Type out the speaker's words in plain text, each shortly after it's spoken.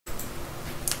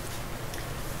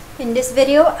In this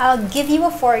video, I'll give you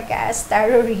a forecast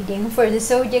tarot reading for the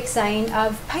zodiac sign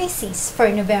of Pisces for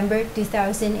November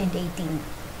 2018.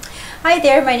 Hi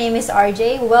there, my name is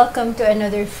RJ. Welcome to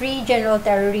another free general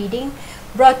tarot reading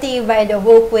brought to you by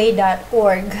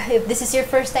thewokeway.org. If this is your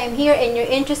first time here and you're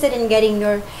interested in getting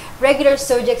your regular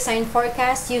zodiac sign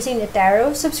forecast using the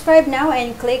tarot, subscribe now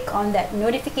and click on that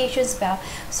notifications bell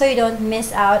so you don't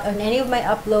miss out on any of my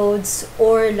uploads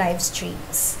or live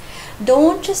streams.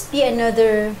 Don't just be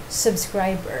another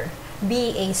subscriber.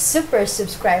 Be a super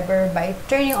subscriber by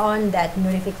turning on that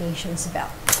notifications bell.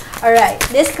 Alright,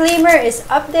 disclaimer is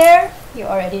up there. You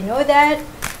already know that.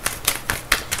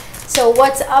 So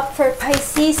what's up for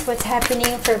Pisces? What's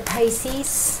happening for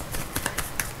Pisces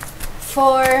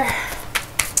for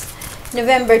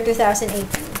November 2018?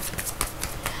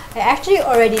 I actually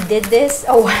already did this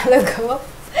a while ago,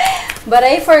 but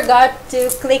I forgot to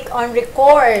click on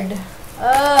record.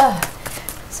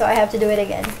 So I have to do it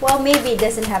again. Well, maybe it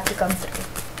doesn't have to come through.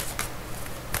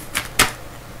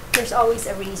 There's always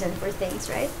a reason for things,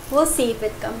 right? We'll see if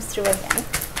it comes through again.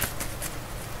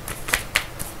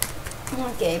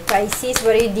 Okay, Pisces,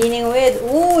 what are you dealing with?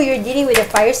 Ooh, you're dealing with a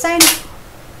fire sign?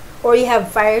 Or you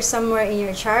have fire somewhere in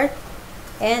your chart?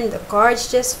 And the cards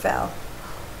just fell.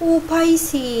 Ooh,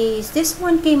 Pisces, this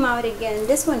one came out again.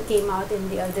 This one came out in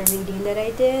the other reading that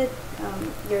I did.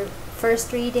 Your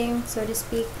first reading, so to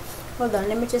speak. Hold on,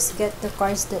 let me just get the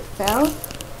cards that fell.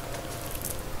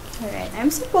 Alright,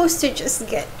 I'm supposed to just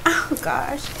get... Oh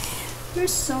gosh,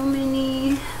 there's so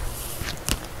many...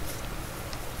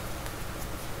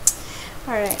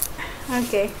 Alright,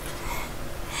 okay.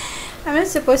 I'm not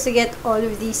supposed to get all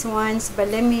of these ones, but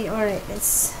let me... Alright,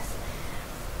 let's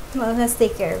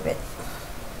take care of it.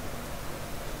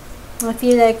 I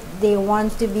feel like they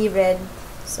want to be read,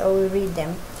 so we'll read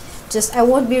them. I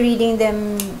won't be reading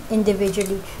them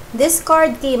individually. This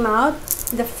card came out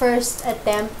the first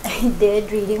attempt I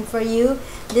did reading for you.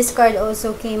 This card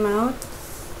also came out.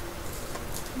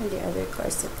 And the other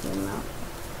cards that came out.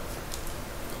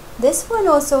 This one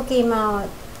also came out.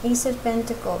 Ace of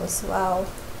Pentacles. Wow.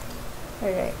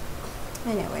 Alright.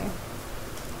 Anyway.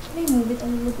 Can I move it a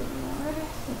little bit more?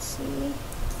 Let's see.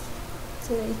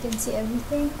 So that you can see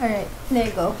everything. Alright. There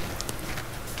you go.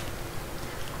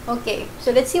 Okay,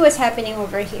 so let's see what's happening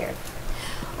over here.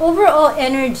 Overall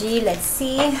energy, let's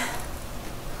see.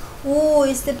 Ooh,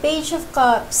 it's the Page of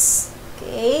Cups.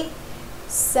 Okay,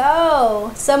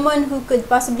 so someone who could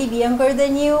possibly be younger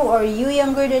than you, or you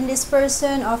younger than this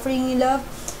person, offering you love.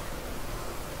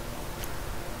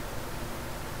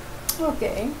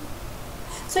 Okay,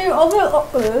 so your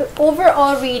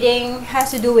overall reading has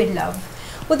to do with love.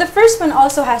 Well, the first one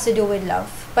also has to do with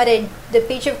love, but the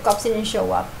Page of Cups didn't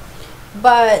show up.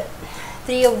 But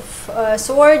Three of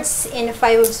Swords and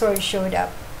Five of Swords showed up.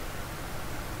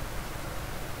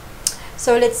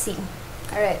 So let's see.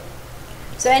 Alright.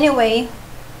 So anyway,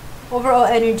 overall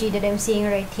energy that I'm seeing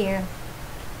right here.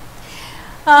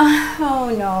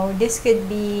 Oh no, this could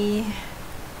be...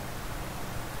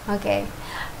 Okay.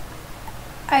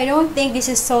 I don't think this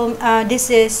is this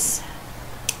is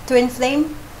twin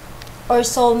flame or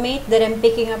soulmate that I'm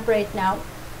picking up right now.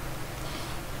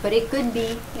 But it could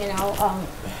be, you know,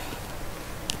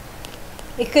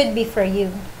 it could be for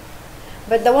you.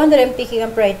 But the one that I'm picking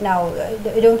up right now,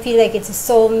 I don't feel like it's a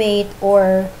soulmate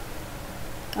or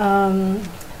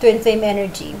twin flame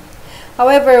energy.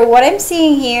 However, what I'm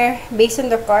seeing here, based on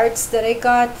the cards that I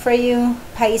got for you,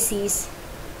 Pisces,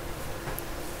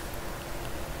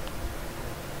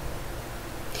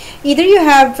 either you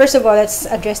have, first of all, let's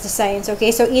address the signs,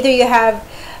 okay? So either you have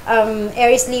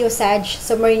Aries, Leo, Sag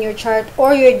somewhere in your chart,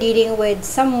 or you're dealing with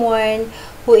someone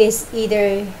who is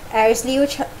either Aries, Leo,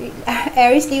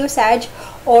 Sag,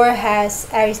 or has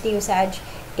Aries, Leo, Sag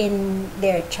in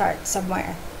their chart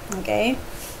somewhere, okay?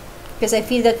 Because I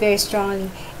feel that very strongly.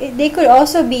 They could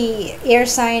also be air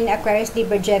sign, Aquarius,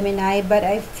 Libra, Gemini, but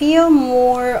I feel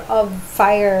more of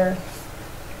fire.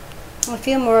 I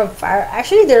feel more of fire.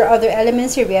 Actually, there are other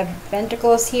elements here. We have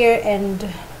Pentacles here,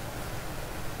 and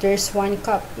there's one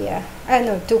cup. Yeah,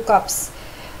 no, two cups,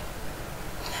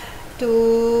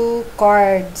 two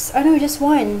cards. Oh no, just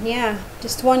one. Yeah,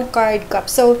 just one card cup.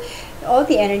 So all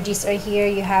the energies are here.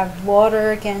 You have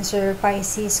water, Cancer,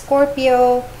 Pisces,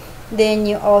 Scorpio. Then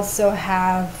you also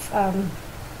have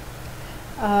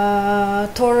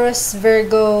Taurus,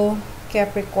 Virgo,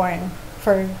 Capricorn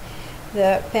for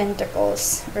the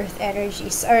Pentacles, Earth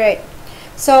energies. Alright,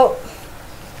 so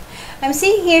I'm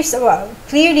seeing here, so well,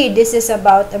 clearly this is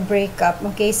about a breakup,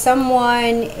 okay?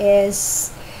 Someone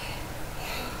just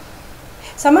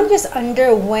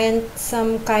underwent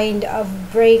some kind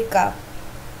of breakup.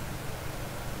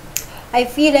 I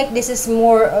feel like this is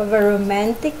more of a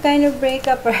romantic kind of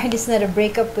breakup, right? It's not a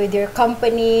breakup with your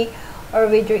company or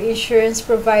with your insurance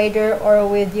provider or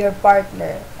with your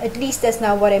partner. At least that's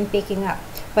not what I'm picking up.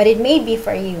 But it may be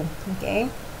for you, okay?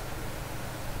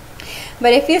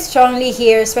 But I feel strongly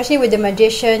here, especially with the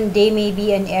Magician, they may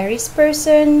be an Aries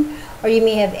person, or you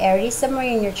may have Aries somewhere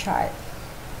in your chart.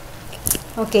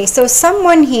 Okay, so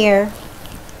someone here,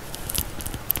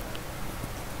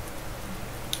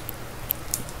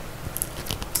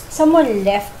 someone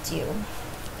left you.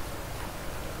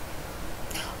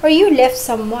 Or you left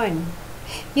someone.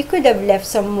 You could have left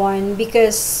someone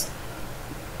because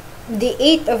the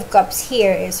Eight of Cups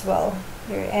here as well.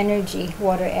 Your energy,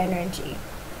 water energy.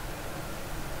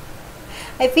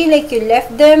 I feel like you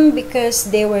left them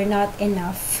because they were not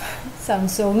enough.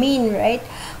 Sounds so mean, right?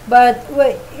 But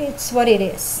it's what it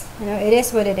is. You know, it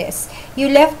is what it is. You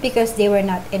left because they were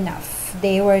not enough.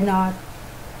 They were not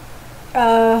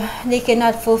they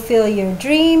cannot fulfill your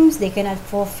dreams, they cannot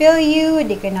fulfill you,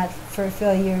 they cannot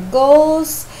fulfill your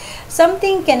goals.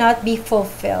 Something cannot be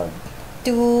fulfilled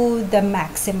to the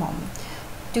maximum,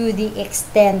 to the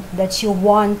extent that you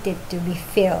want it to be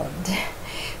filled.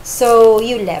 So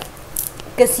you left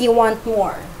because you want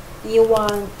more, you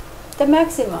want the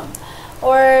maximum,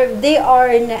 or they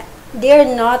are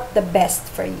not the best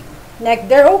for you. Like,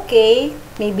 they're okay,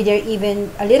 maybe they're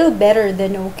even a little better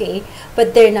than okay,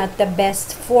 but they're not the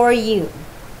best for you.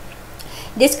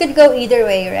 This could go either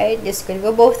way, right? This could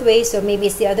go both ways. So maybe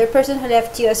it's the other person who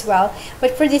left you as well.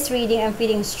 But for this reading, I'm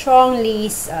feeling strongly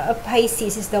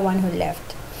Pisces is the one who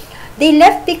left. They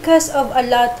left because of a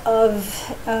lot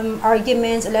of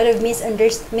arguments, a lot of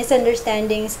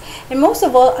misunderstandings, and most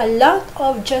of all, a lot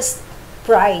of just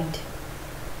pride.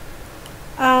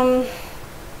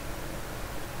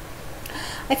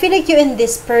 I feel like you and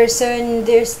this person,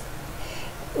 there's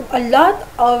a lot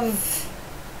of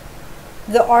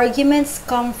the arguments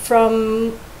come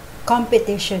from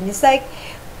competition. It's like,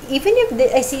 even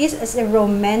if I see this as a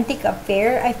romantic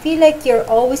affair, I feel like you're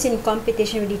always in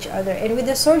competition with each other. And with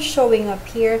the sword showing up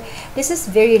here, this is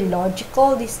very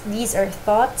logical. These are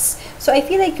thoughts. So I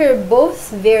feel like you're both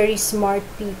very smart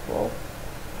people,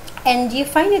 and you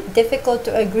find it difficult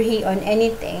to agree on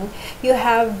anything. You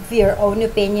have your own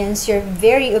opinions. You're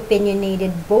very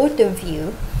opinionated, both of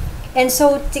you. And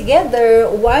so together,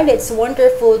 while it's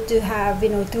wonderful to have,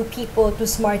 two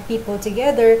smart people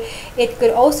together, it could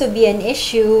also be an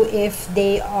issue if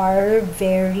they are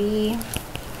very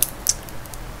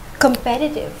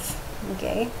competitive,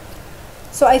 okay?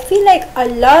 So I feel like a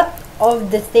lot of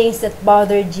the things that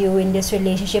bothered you in this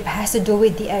relationship has to do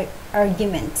with the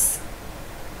arguments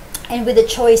and with the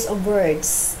choice of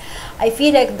words. I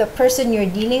feel like the person you're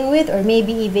dealing with, or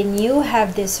maybe even you,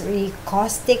 have this really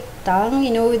caustic tongue.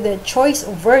 The choice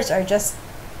of words are just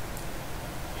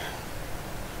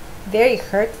very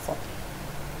hurtful.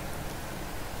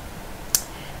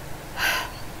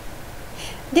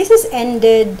 This has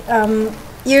ended.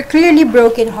 You're clearly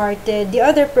brokenhearted. The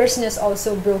other person is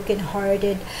also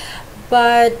brokenhearted.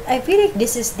 But I feel like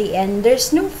this is the end.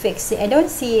 There's no fixing. I don't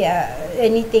see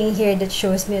anything here that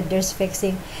shows me that there's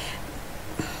fixing.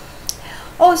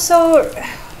 Also,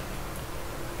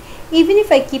 even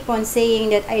if I keep on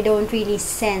saying that I don't really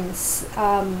sense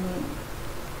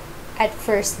at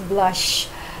first blush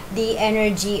the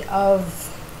energy of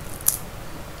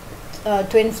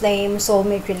twin flame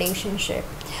soulmate relationship,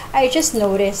 I just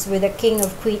noticed with the king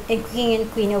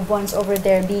and queen of wands over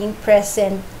there being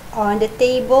present on the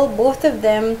table, both of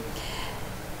them,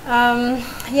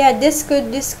 yeah, this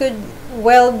could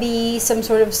well be some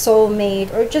sort of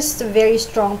soulmate or just a very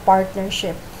strong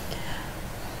partnership,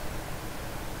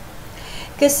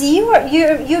 because you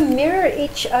mirror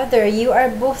each other. You are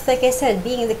both, like I said,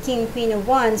 being the king and queen of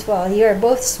wands. Well, you are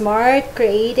both smart,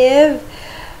 creative,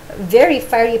 very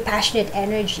fiery, passionate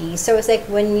energy. So it's like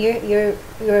when you're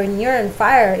on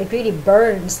fire, it really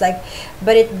burns,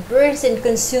 but it burns and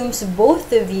consumes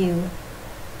both of you.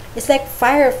 It's like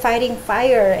fire fighting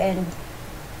fire. And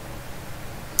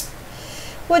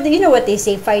well, you know what they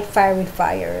say, fight fire with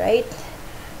fire, right?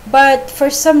 But for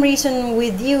some reason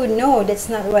with you, no, that's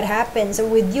not what happens.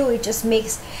 And with you, it just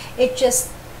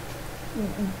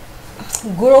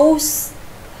grows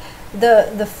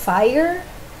the fire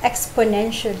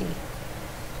exponentially.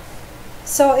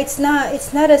 So it's not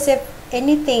as if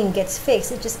anything gets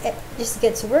fixed. It just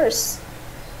gets worse.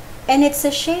 And it's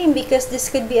a shame, because this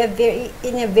could be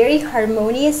in a very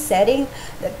harmonious setting.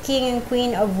 The king and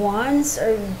queen of wands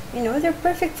are, they're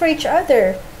perfect for each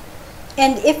other.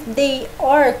 And if they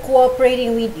are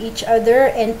cooperating with each other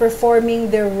and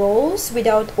performing their roles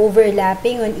without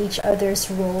overlapping on each other's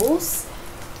roles,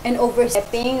 and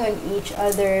overstepping on each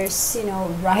other's,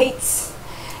 rights,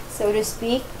 so to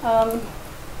speak.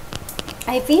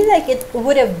 I feel like it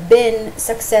would have been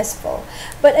successful,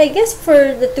 but I guess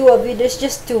for the two of you, there's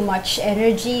just too much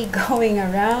energy going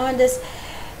around. It's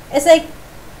like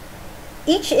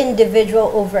each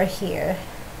individual over here,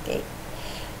 okay,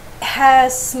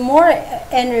 has more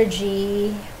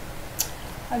energy.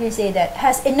 How do you say that?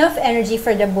 Has enough energy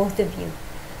for the both of you,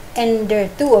 and there are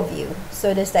two of you,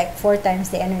 so there's like 4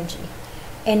 times the energy,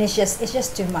 and it's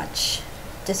just too much,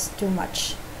 just too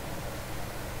much.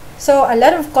 So a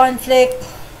lot of conflict.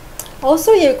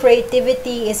 Also, your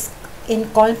creativity is in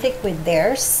conflict with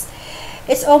theirs.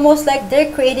 It's almost like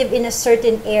they're creative in a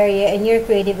certain area and you're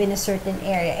creative in a certain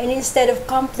area, and instead of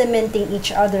complementing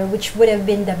each other, which would have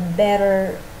been the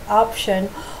better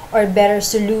option or better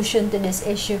solution to this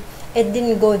issue, it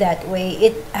didn't go that way.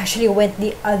 It actually went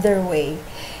the other way.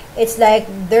 It's like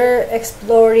they're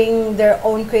exploring their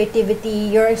own creativity,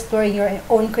 you're exploring your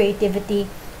own creativity.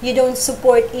 You don't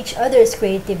support each other's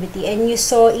creativity, and you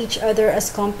saw each other as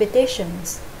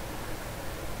competitions.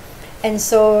 And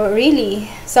so really,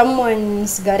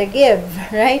 someone's gotta give,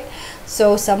 right?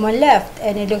 So someone left,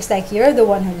 and it looks like you're the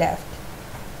one who left.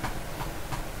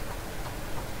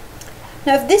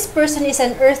 Now, if this person is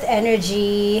an earth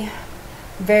energy,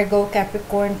 Virgo,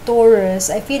 Capricorn, Taurus,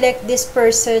 I feel like this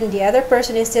person, the other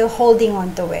person, is still holding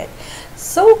on to it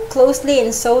so closely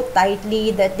and so tightly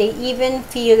that they even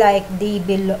feel like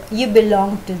you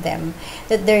belong to them,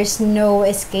 that there's no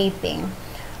escaping.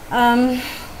 The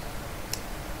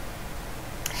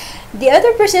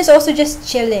other person is also just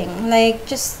chilling, like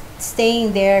just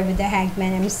staying there with the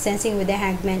Hangman. I'm sensing with the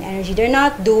Hangman energy, they're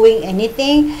not doing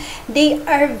anything. They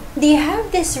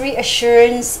have this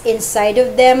reassurance inside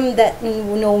of them that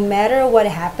no matter what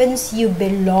happens, you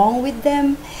belong with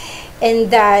them,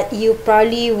 and that you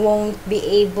probably won't be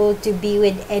able to be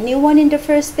with anyone in the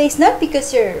first place, not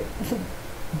because you're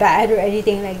bad or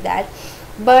anything like that,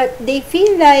 but they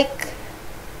feel like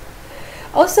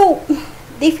also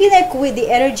with the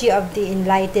energy of the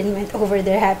enlightenment over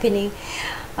there happening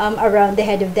around the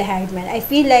head of the Hangman, I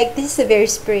feel like this is a very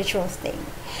spiritual thing.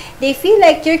 They feel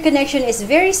like your connection is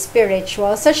very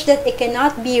spiritual, such that it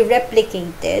cannot be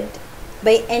replicated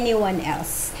by anyone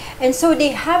else. And so they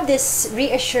have this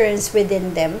reassurance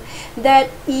within them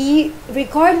that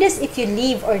regardless if you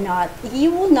leave or not, you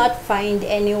will not find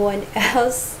anyone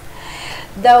else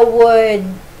that would,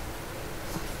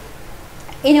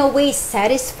 in a way,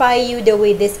 satisfy you the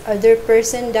way this other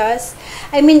person does.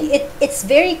 I mean, it's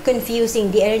very confusing,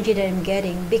 the energy that I'm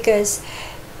getting, because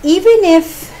even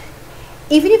if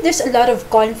there's a lot of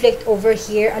conflict over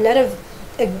here, a lot of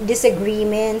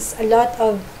disagreements, a lot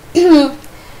of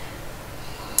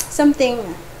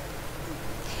something,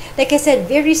 like I said,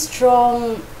 very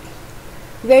strong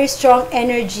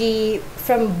energy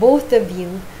from both of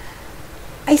you,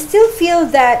 I still feel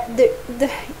that the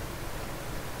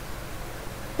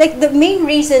main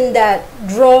reason that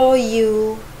drew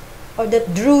you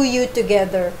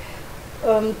together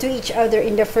to each other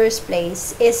in the first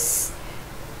place is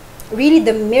really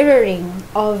the mirroring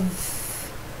of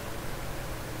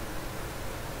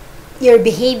your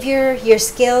behavior, your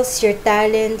skills, your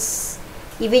talents,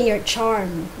 even your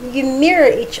charm. You mirror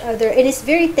each other, and it's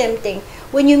very tempting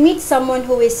when you meet someone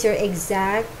who is your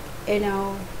exact,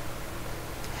 a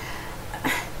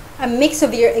mix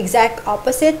of your exact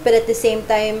opposite, but at the same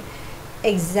time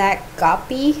exact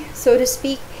copy, so to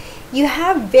speak. You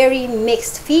have very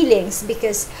mixed feelings,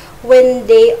 because when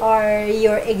they are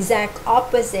your exact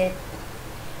opposite,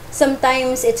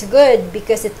 sometimes it's good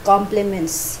because it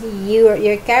complements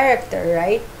your character,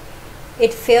 right?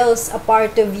 It fills a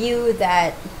part of you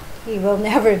that you will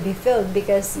never be filled,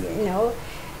 because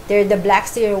they're the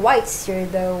blacks to your whites, you're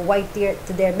the white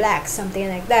to their blacks, something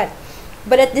like that.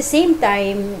 But at the same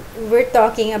time, we're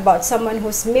talking about someone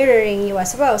who's mirroring you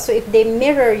as well. So if they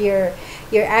mirror your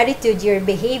attitude, your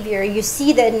behavior, you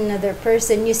see that in another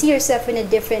person, you see yourself in a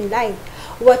different light.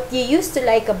 What you used to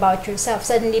like about yourself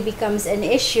suddenly becomes an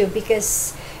issue,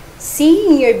 because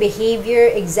seeing your behavior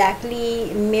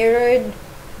exactly mirrored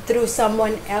through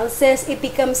someone else's, it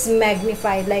becomes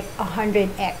magnified like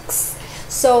 100x.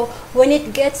 So when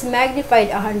it gets magnified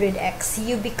 100x,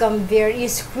 you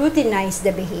scrutinize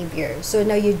the behavior. So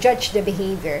now you judge the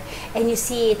behavior and you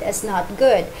see it as not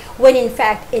good, when in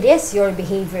fact it is your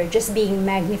behavior just being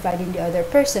magnified in the other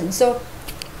person. So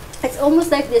it's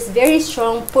almost like this very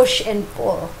strong push and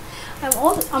pull.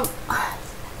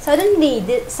 Suddenly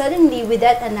with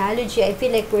that analogy, I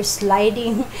feel like we're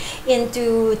sliding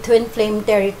into twin flame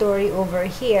territory over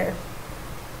here.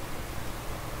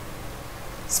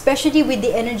 Especially with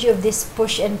the energy of this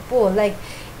push and pull, like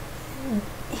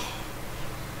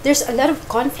there's a lot of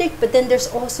conflict, but then there's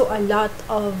also a lot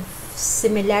of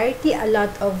similarity, a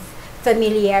lot of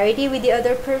familiarity with the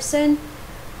other person.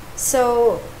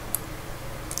 So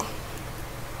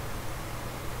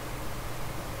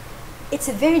it's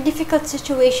a very difficult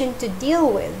situation to deal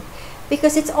with,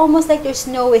 because it's almost like there's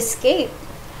no escape.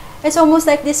 It's almost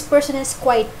like this person is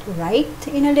quite right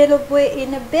in a little way,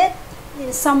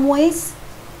 in some ways,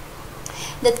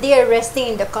 that they are resting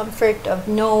in the comfort of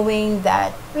knowing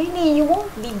that really you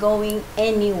won't be going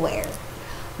anywhere,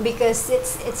 because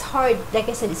it's hard, like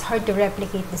I said, it's hard to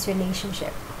replicate this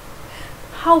relationship.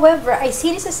 However, I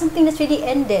see this as something that's really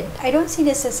ended. I don't see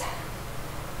this as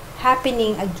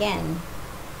happening again.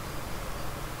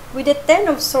 With the Ten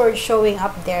of Swords showing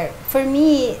up there, for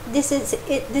me, this is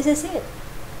it.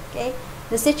 Okay?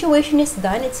 The situation is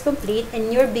done, it's complete,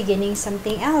 and you're beginning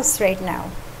something else right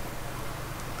now.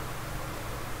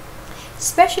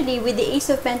 Especially with the Ace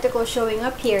of Pentacles showing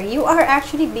up here, you are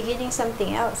actually beginning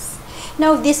something else.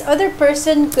 Now, this other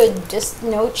person could just,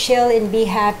 chill and be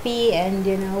happy and,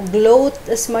 gloat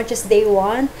as much as they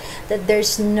want, that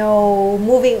there's no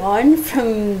moving on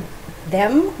from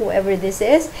them, whoever this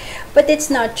is. But it's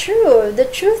not true. The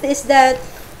truth is that,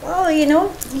 well,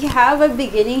 you have a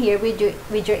beginning here with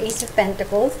your Ace of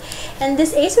Pentacles. And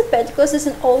this Ace of Pentacles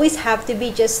doesn't always have to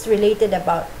be just related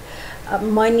about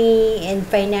money and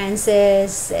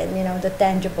finances and, the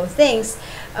tangible things.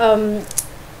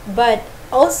 But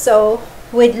also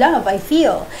with love, I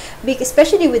feel,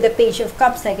 especially with the Page of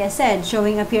Cups, like I said,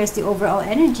 showing up here as the overall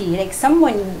energy, like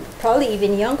someone probably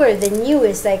even younger than you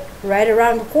is like right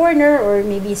around the corner, or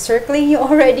maybe circling you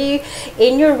already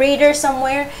in your radar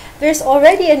somewhere. There's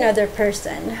already another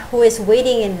person who is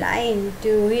waiting in line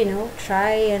to,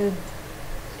 try and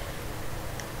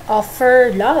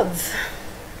offer love.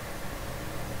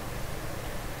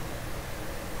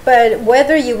 But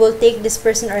whether you will take this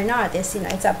person or not is,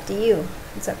 it's up to you.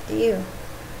 It's up to you.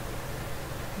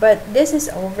 But this is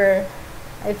over.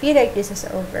 I feel like this is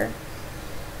over.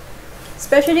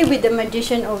 Especially with the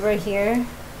Magician over here,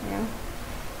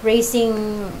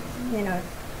 raising,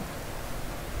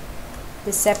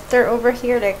 the scepter over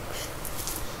here. Like,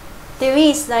 there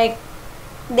is like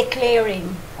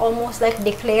declaring, almost like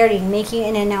declaring, making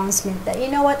an announcement that, you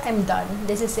know what, I'm done.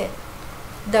 This is it.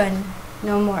 Done.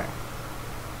 No more.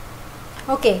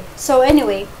 Okay, so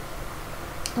anyway,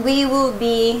 we will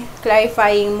be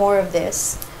clarifying more of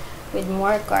this with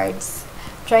more cards,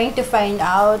 trying to find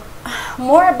out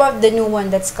more about the new one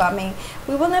that's coming.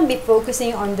 We will not be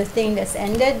focusing on the thing that's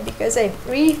ended, because I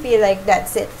really feel like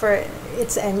that's it for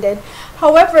it's ended.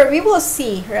 However, we will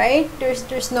see, right?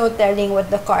 There's no telling what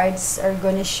the cards are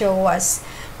going to show us.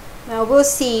 Now we'll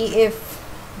see if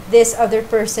this other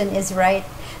person is right,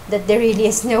 that there really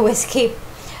is no escape.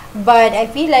 But I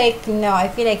feel like, no, I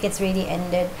feel like it's really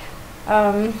ended.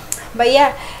 But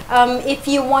yeah, if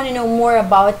you want to know more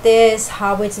about this,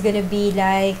 how it's going to be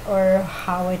like, or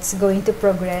how it's going to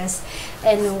progress,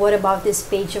 and what about this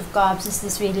Page of Cups, is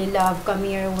this really love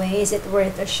coming your way, is it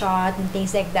worth a shot, and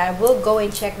things like that, we'll go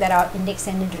and check that out in the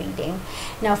extended reading.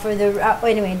 Now for the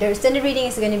anyway, the extended reading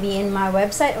is going to be in my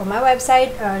website.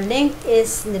 Link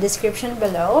is in the description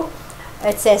below.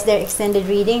 It says there, extended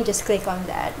reading. Just click on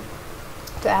that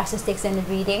to access the extended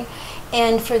reading.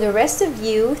 And for the rest of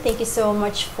you, thank you so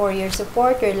much for your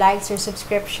support, your likes, your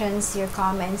subscriptions, your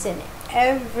comments, and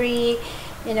every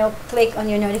click on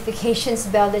your notifications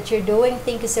bell that you're doing.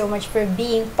 Thank you so much for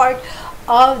being part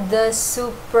of the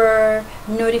super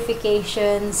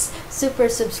notifications, super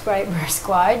subscriber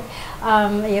squad.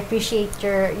 I appreciate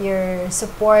your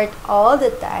support all the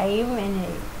time, and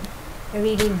I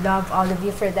really love all of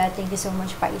you for that. Thank you so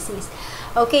much, Pisces.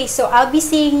 Okay, so I'll be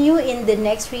seeing you in the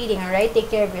next reading, alright? Take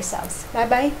care of yourselves.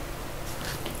 Bye-bye.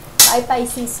 Bye,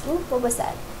 Pisces. Ooh, what was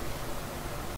that?